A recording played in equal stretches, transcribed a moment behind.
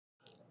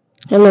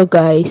Hello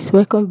guys,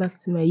 welcome back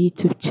to my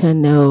YouTube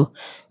channel.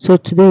 So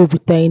today we'll be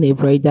tying a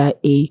bridal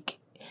egg.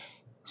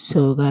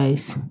 So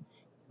guys,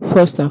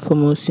 first and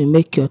foremost you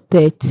make your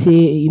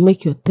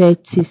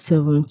 30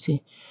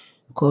 70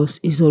 because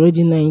it's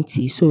already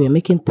 90, so we're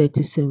making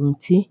 30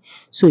 70.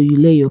 So you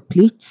lay your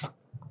pleats,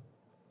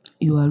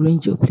 you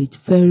arrange your pleat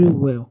very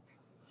well,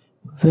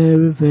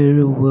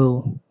 very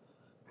well.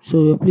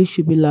 So your pleat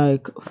should be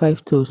like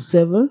 5 to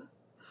 7.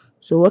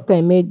 So what I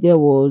made there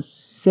was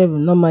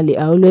 7. Normally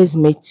I always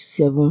make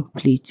 7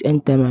 pleats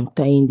anytime I'm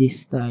tying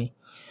this tie.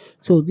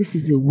 So this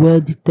is a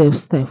well detailed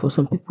style for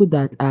some people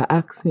that are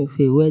asking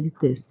for a well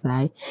detailed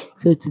style.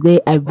 So today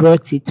I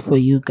brought it for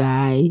you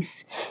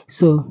guys.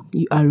 So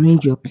you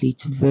arrange your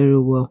plate very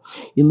well.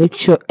 You make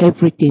sure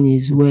everything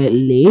is well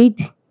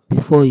laid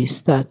before you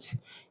start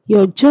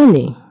your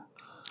journey.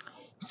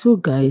 So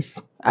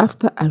guys,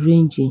 after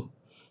arranging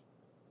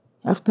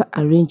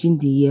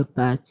the ear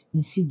part,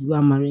 you see the way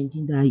I'm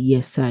arranging that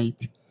ear side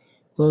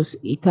because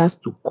it has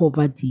to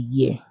cover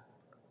the ear.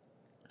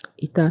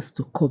 It has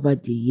to cover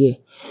the ear,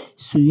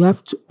 so you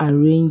have to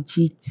arrange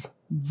it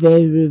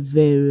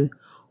very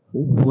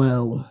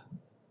well,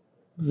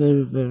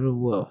 very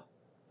well.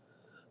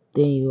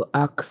 Then you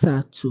ask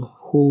her to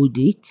hold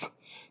it,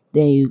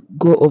 then you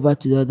go over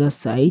to the other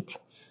side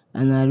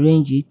and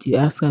arrange it. You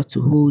ask her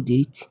to hold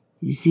it.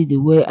 You see the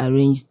way I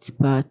arranged the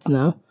part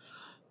now.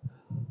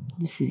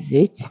 This is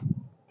it.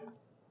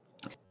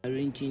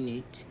 Arranging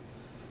it,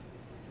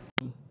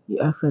 you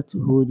ask her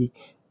to hold it,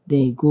 then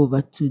you go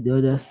over to the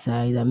other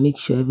side and make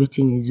sure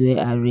everything is well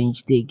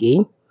arranged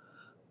again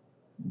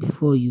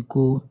before you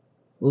go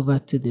over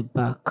to the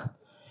back.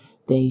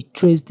 Then you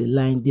trace the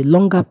line. The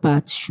longer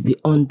part should be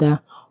under,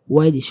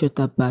 while the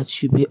shorter part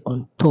should be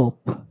on top.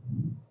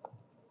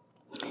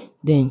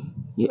 Then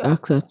you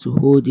ask her to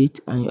hold it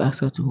and you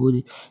ask her to hold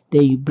it.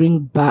 Then you bring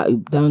back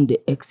down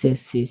the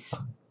excesses.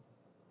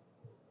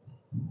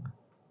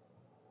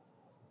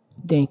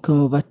 Then you come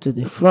over to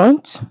the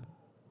front.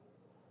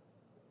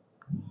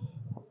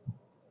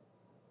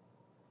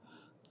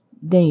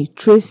 Then you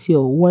trace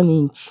your 1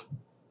 inch.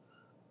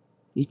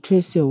 You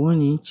trace your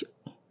 1 inch.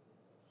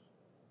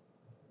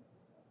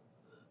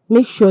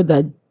 Make sure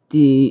that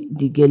the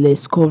gele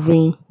is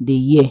covering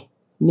the ear.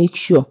 Make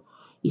sure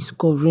it's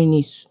covering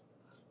it.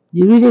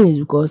 The reason is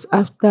because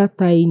after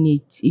tying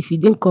it, if you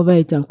didn't cover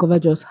it and cover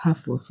just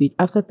half of it,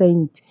 after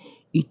tying it,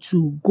 it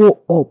will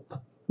go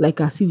up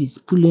like as if it's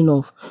pulling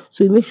off.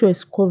 So you make sure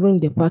it's covering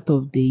the part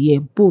of the ear,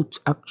 both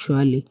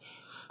actually.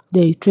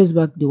 Then you trace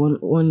back the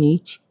one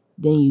each,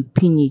 then you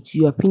pin it.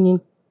 You are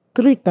pinning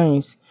 3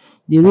 times.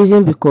 The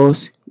reason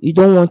because you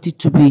don't want it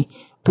to be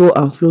to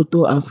and flow,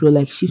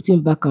 like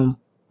shifting back and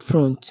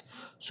front.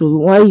 So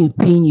while you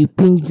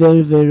pin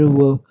very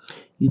well.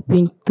 You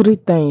pin 3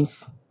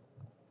 times.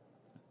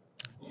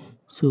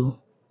 So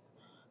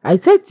I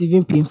tried to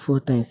even pin 4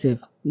 times sef.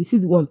 You see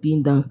the one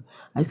pin down.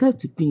 I tried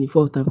to pin it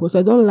 4 times because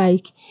I don't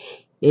like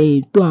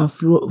a to and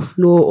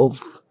flow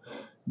of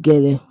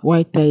gele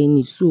while tying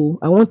it. So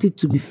I want it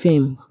to be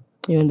firm.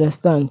 You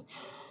understand?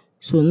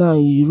 So now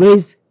you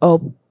raise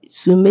up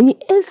so many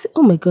s.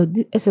 Oh my god,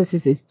 this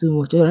exercise is too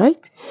much,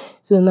 alright?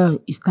 So now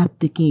you start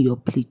taking your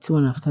plate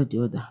one after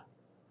the other.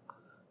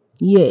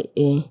 Yeah,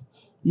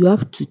 you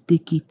have to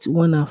take it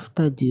one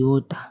after the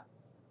other.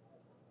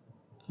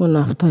 One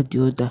after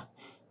the other.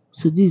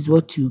 So this is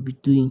what you'll be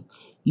doing.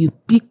 You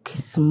pick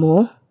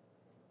small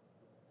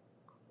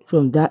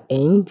from that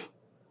end,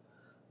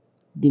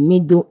 the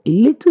middle a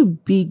little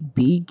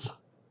big,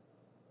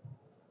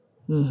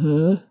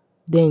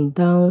 then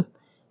down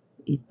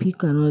you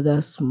pick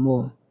another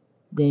small,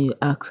 then you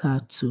ask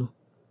her to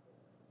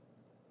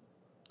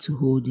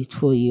hold it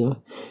for you.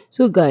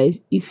 So guys,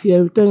 if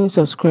you're a returning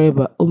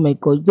subscriber, oh my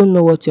god, you don't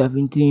know what you have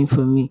been doing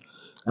for me.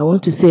 I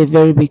want to say a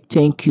very big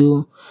thank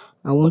you.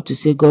 I want to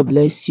say God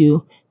bless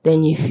you.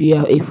 Then if you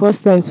are a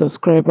first time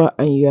subscriber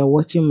and you are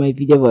watching my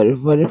video for the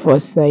very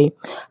first time,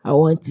 I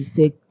want to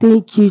say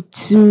thank you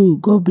too.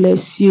 God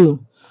bless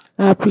you.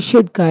 I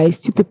appreciate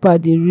guys. You people are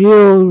the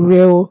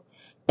real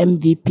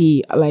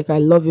MVP. Like, I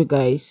love you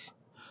guys.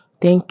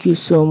 Thank you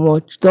so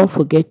much. Don't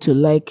forget to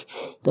like,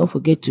 don't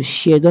forget to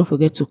share, don't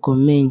forget to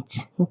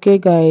comment. Okay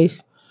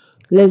guys,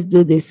 let's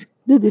do this.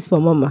 Do this for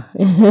mama.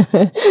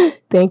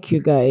 Thank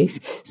you guys.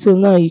 So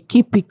now you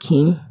keep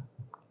picking.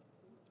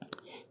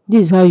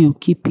 This is how you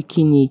keep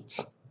picking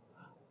it.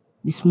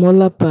 The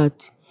smaller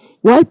part.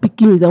 While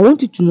picking it, I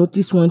want you to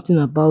notice one thing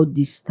about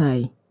this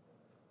style.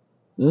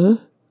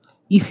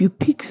 If you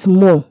pick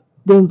small,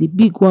 then the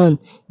big one,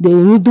 the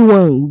middle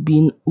one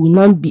will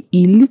not be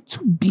a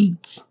little big.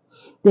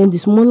 Then the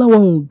smaller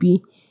one will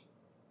be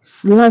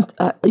slant.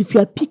 If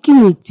you are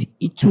picking it,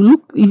 it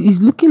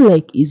is looking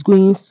like it's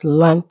going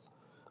slant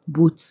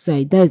both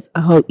sides. That is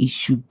how it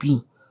should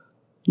be.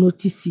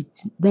 Notice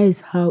it. That is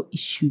how it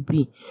should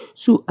be.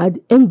 So at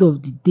the end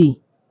of the day,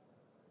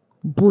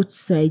 both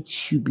sides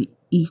should be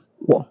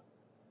equal.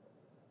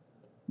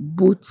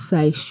 Both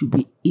sides should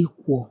be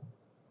equal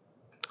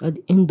at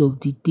the end of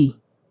the day.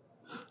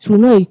 So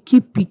now you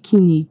keep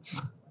picking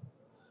it.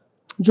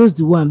 just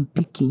the one I'm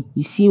picking.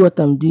 You see what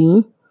I'm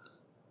doing?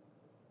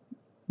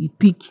 You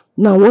pick.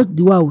 Now what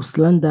the way I will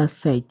slant that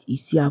side, you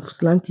see I've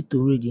slanted it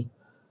already.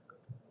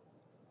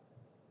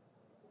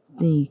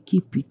 Then you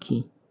keep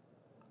picking.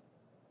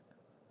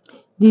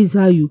 This is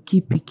how you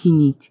keep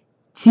picking it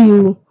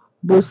till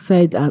both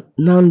sides are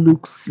now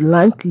look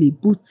slantly.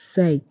 Both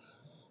sides,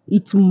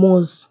 it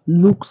must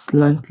look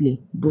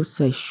slantly. Both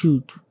sides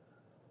should.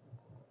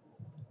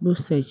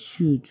 Both sides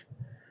should.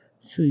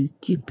 So you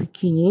keep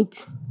picking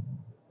it.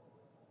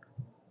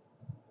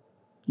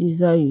 This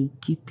is how you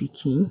keep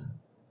picking.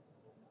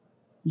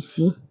 You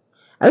see,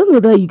 I don't know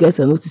that you guys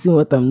are noticing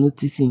what I'm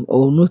noticing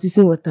or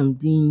noticing what I'm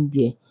doing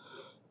there.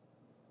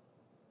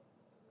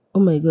 Oh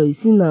my god, you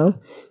see now?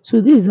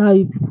 So this is how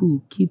you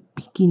people keep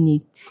picking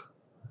it.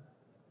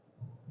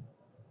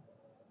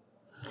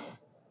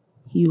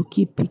 You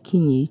keep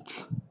picking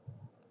it.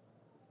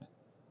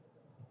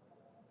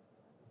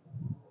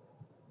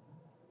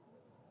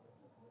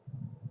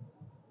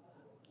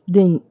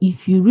 Then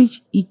if you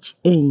reach each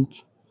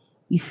end,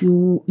 if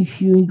you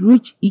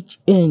reach each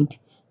end,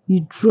 you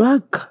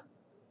drag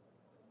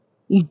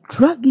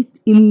it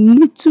a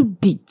little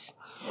bit.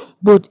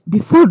 But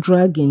before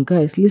dragging,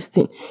 guys,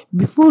 listen,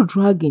 before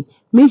dragging,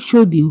 make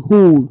sure the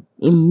hole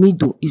in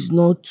middle is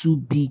not too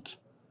big.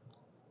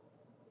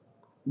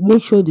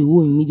 Make sure the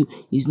hole in middle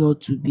is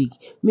not too big.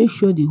 Make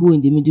sure the hole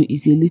in the middle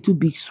is a little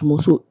bit small.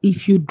 So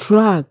if you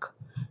drag,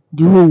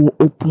 the hole will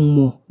open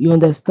more. You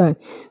understand?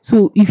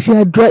 So if you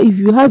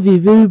have a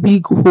very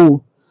big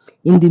hole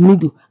in the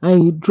middle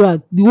and you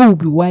drag, the hole will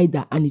be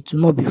wider and it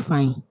will not be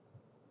fine.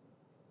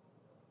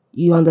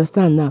 You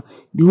understand now?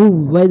 The hole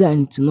will be wider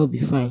and it will not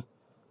be fine.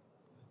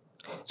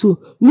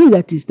 So me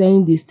that is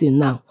tying this thing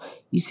now,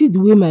 you see the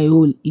way my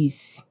hole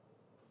is.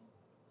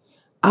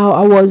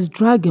 I was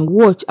dragging.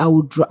 Watch,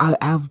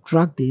 I've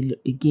dragged it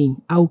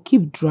again. I'll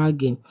keep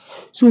dragging.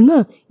 So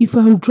now, if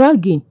I'm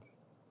dragging,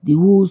 the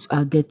holes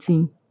are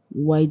getting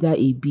wider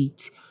a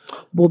bit.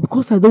 But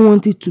because I don't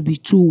want it to be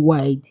too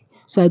wide,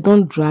 so I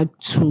don't drag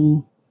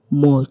too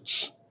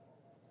much.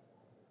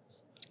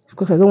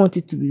 Because I don't want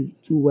it to be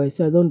too wide,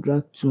 so I don't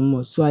drag too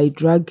much. So I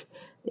drag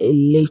a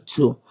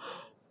little.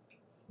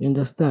 You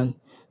understand?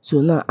 So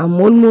now I'm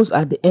almost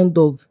at the end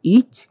of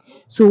it.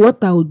 So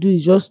what I will do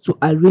is just to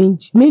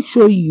arrange. Make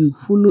sure you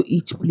follow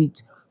each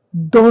pleat.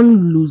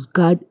 Don't lose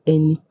guard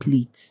any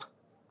pleats.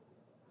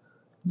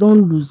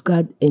 Don't lose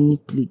guard any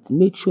pleat.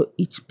 Make sure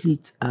each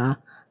pleat are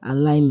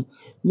aligned.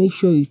 Make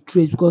sure you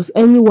trace, because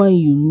anyone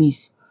you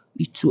miss,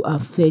 it will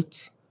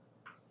affect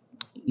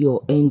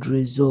your end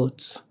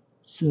result.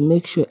 So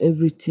make sure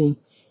everything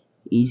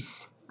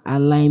is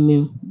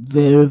aligning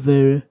very,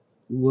 very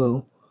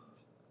well.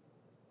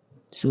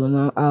 So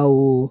now I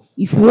will,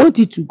 if you want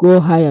it to go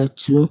higher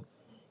too,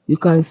 you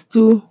can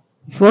still,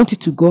 if you want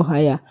it to go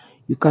higher,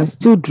 you can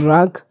still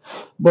drag.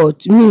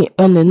 But me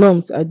on the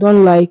norms, I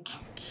don't like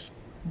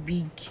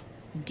big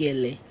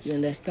gele. You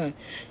understand?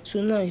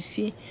 So now you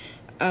see,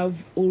 I'm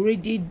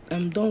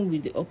done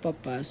with the upper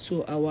part,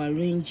 so I will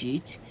arrange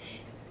it.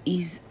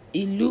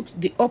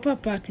 The upper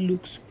part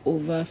looks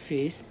over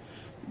face.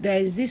 There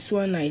is this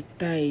one I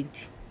tied.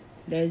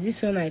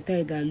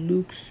 That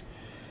looks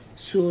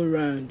so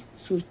round.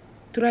 So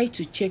try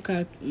to check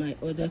out my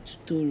other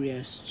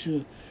tutorials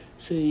too,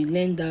 so you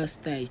learn that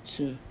style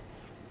too.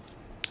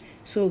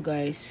 So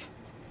guys,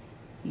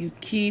 you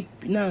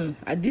keep now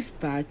at this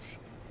part,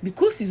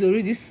 because it's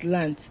already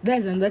slant.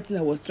 That's another thing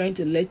I was trying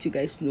to let you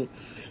guys know.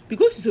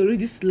 Because it's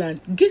already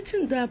slant,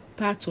 getting that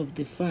part of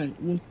the fan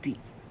won't be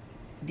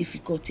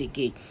difficult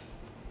again.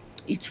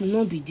 It will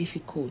not be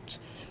difficult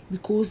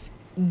because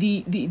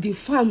the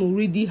fan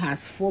already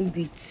has formed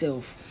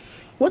itself.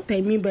 What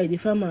I mean by the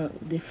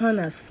fan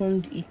has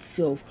formed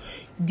itself.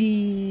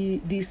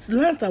 The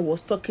slant I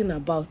was talking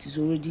about is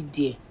already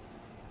there.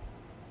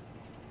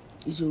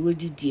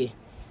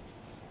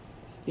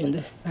 You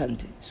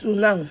understand? So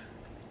now,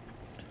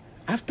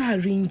 after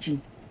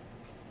arranging,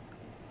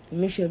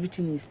 make sure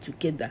everything is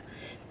together.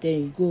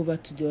 Then you go over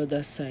to the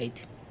other side.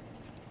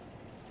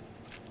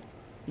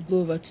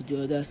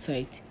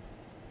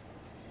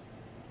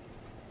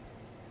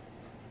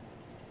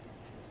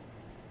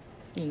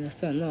 You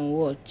understand? Now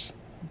watch.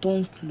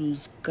 Don't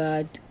lose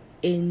guard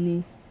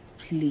any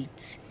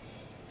plate.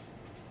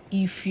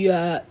 If you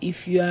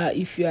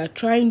are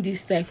trying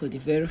this style for the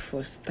very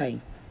first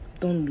time,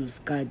 don't lose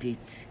guard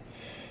it.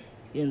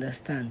 You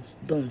understand?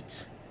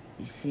 Don't.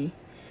 You see?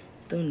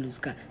 Don't lose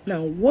guard.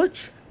 Now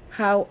watch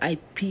how I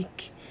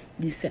pick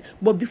this side.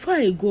 But before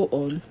I go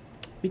on,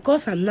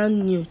 because I'm not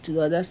new to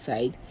the other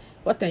side,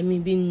 what I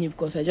mean being new,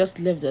 because I just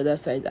left the other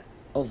side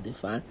of the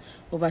fan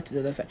over to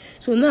the other side.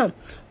 So now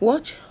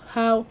watch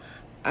how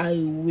I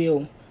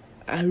will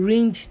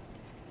arrange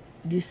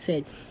this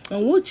side,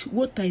 and watch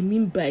what I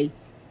mean by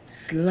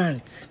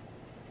slant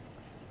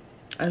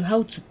and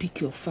how to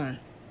pick your fan.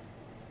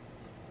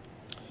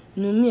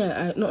 You know me,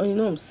 I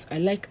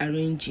like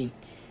arranging.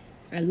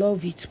 I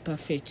love it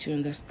perfect, you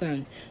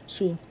understand?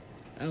 So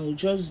I will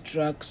just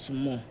drag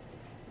small.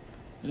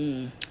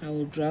 I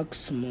will drag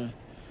small.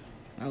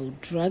 I'll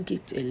drag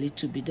it a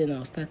little bit, then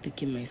I'll start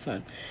taking my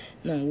fan.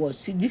 Now watch,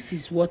 see, this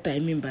is what I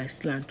mean by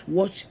slant.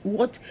 Watch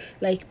what,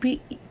 like, pay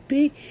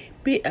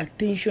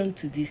attention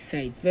to this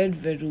side very,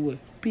 very well.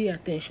 Pay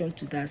attention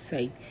to that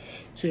side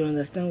so you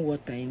understand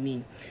what I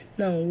mean.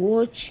 Now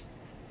watch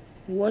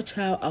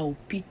how I'll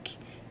pick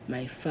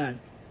my fan.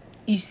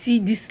 You see,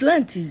 the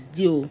slant is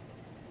there,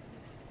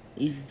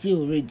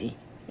 already.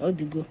 All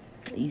the go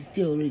is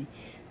there already.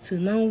 So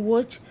now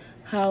watch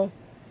how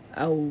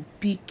I will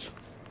pick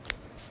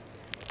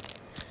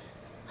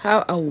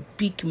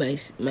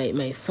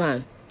my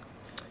fan,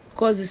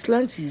 because the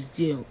slant is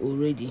there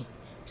already.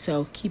 So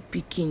I'll keep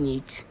picking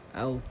it.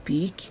 I'll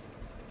pick,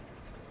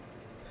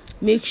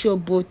 make sure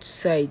both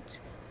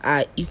sides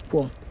are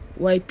equal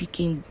while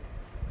picking.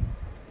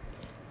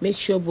 Make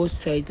sure both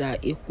sides are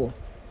equal.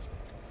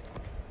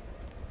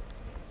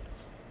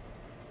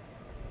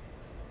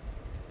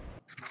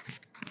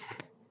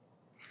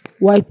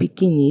 While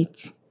picking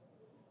it,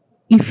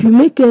 if you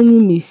make any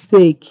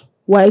mistake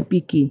while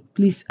picking,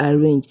 please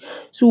arrange.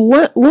 So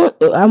what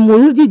I'm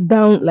already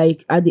down,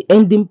 like, at the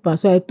ending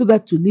part, so I told her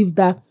to leave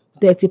that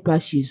 30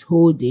 part she's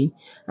holding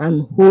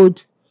and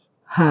hold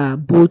her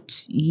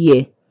both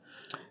here.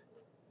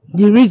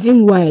 The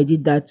reason why I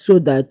did that, so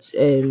that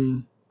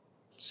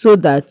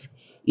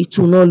it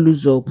will not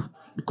lose up,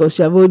 because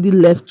she have already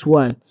left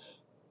one.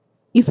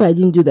 If I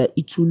didn't do that,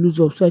 it will lose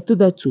up. So I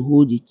told her to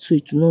hold it so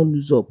it will not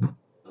lose up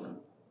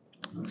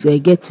till I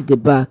get to the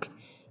back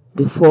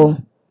before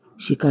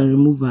she can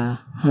remove her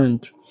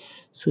hand.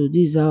 So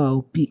this is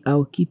how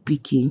I'll keep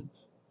picking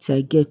till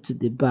I get to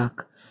the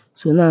back.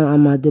 So now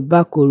I'm at the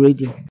back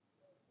already.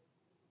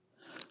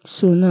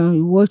 So now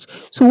you watch.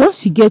 So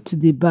once you get to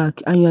the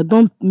back and you're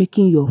done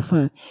making your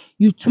fan,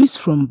 you twist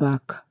from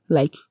back,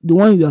 like the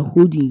one you are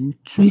holding. You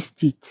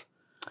twist it,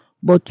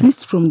 but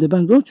twist from the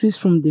back. Don't twist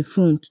from the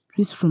front,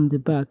 twist from the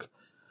back.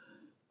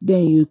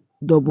 Then you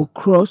double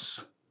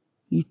cross.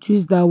 You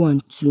twist that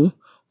one too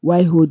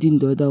while holding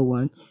the other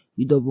one.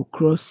 You double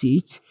cross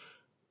it.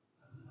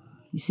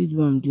 You see the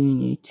way I'm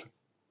doing it.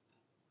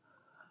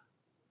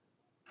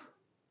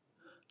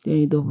 Then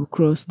you double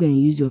cross, then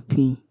use your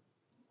pin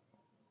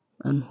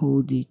and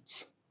hold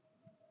it.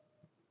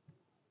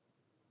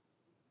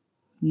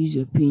 Use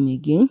your pin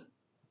again.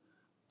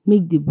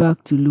 Make the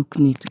back to look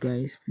neat,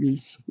 guys,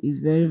 please. It's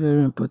very,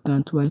 very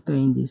important while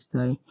tying this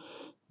tie.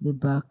 The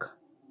back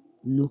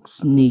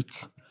looks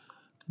neat.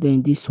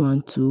 Then this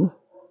one too,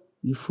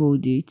 you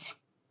fold it.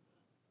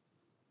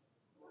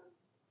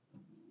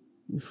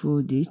 You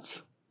fold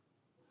it.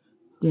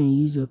 Then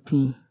use your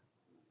pin.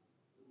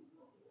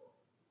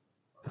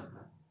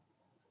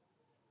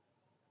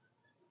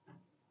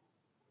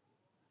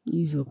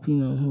 Use your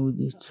pin and hold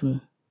it too.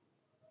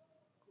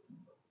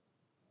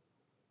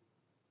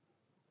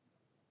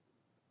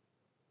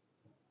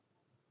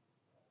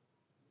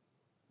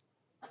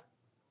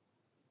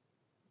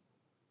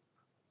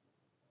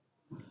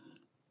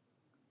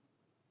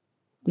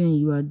 Then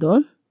you are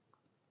done.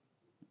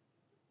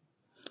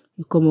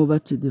 You come over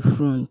to the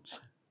front.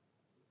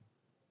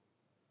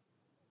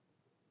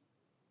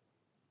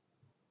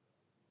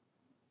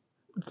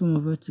 Come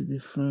over to the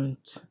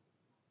front.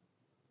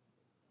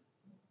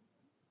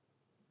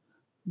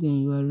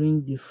 Then you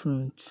arrange the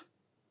front.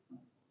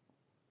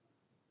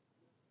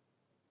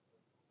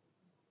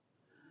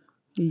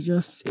 It's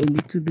just a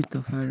little bit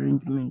of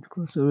arrangement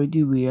because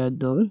already we are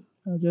done.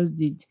 I just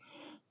did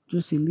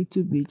just a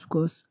little bit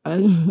because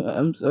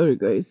I'm sorry,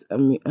 guys. I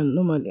mean, and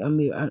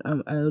normally I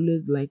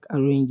always like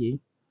arranging.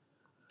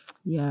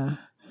 Yeah.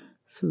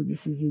 So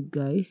this is it,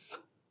 guys.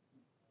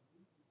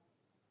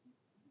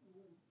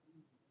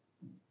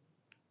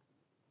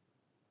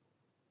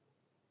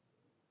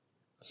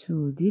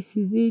 So this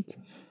is it.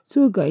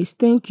 So guys,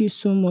 thank you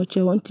so much.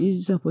 I want to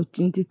use this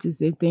opportunity to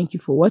say thank you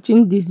for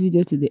watching this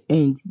video to the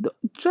end.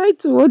 Try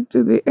to watch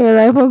to the end.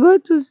 I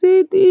forgot to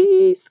say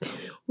this.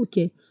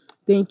 Okay,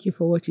 thank you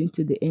for watching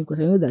to the end, because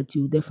I know that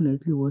you will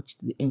definitely watch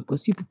to the end,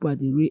 because you people are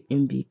the real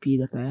MVP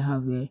that I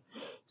have here.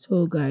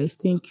 So guys,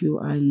 thank you.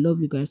 I love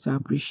you guys. I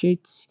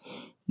appreciate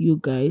you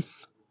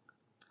guys.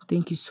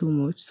 Thank you so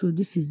much. So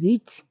this is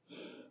it.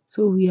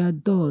 So we are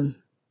done.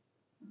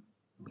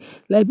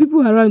 Like,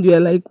 people around you are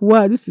like,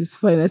 wow, this is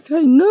fine. I say,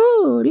 I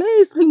know,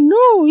 yes, I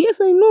know,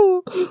 yes, I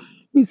know.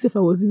 Me if I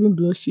was even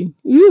blushing.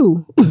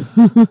 You.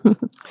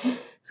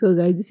 So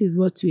guys, this is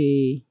what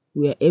we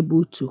were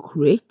able to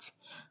create,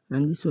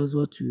 and this was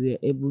what we were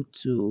able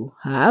to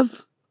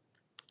have.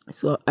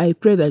 So I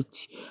pray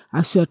that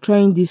as you're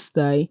trying this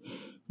style,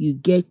 you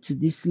get to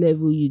this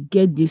level, you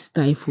get this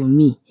style for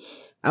me.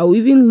 I would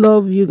even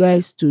love you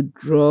guys to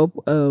drop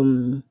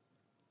a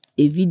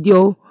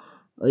video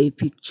or a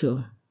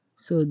picture.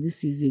 So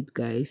this is it,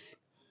 guys.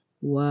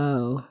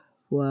 Wow,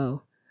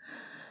 wow,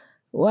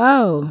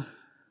 wow.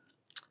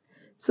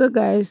 So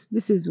guys,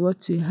 this is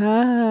what we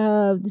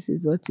have. This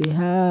is what we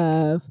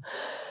have.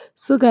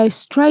 So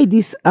guys, try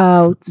this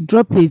out.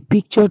 Drop a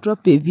picture,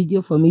 drop a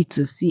video for me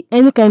to see.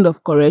 Any kind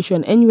of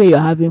correction, anywhere you're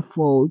having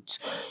fault,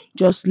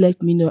 just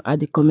let me know at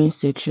the comment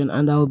section,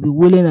 and I'll be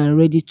willing and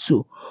ready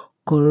to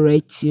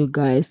correct you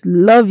guys.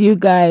 Love you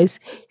guys.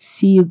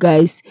 See you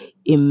guys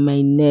in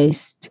my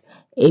next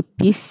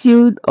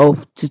episode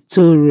of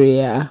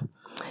tutorial.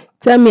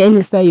 Tell me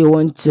any style you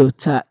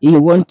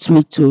want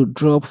me to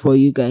drop for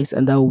you guys,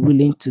 and I'm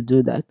willing to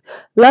do that.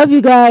 Love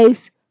you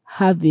guys.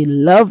 Have a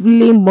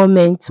lovely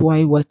moment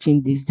while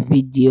watching this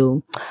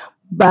video.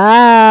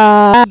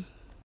 Bye.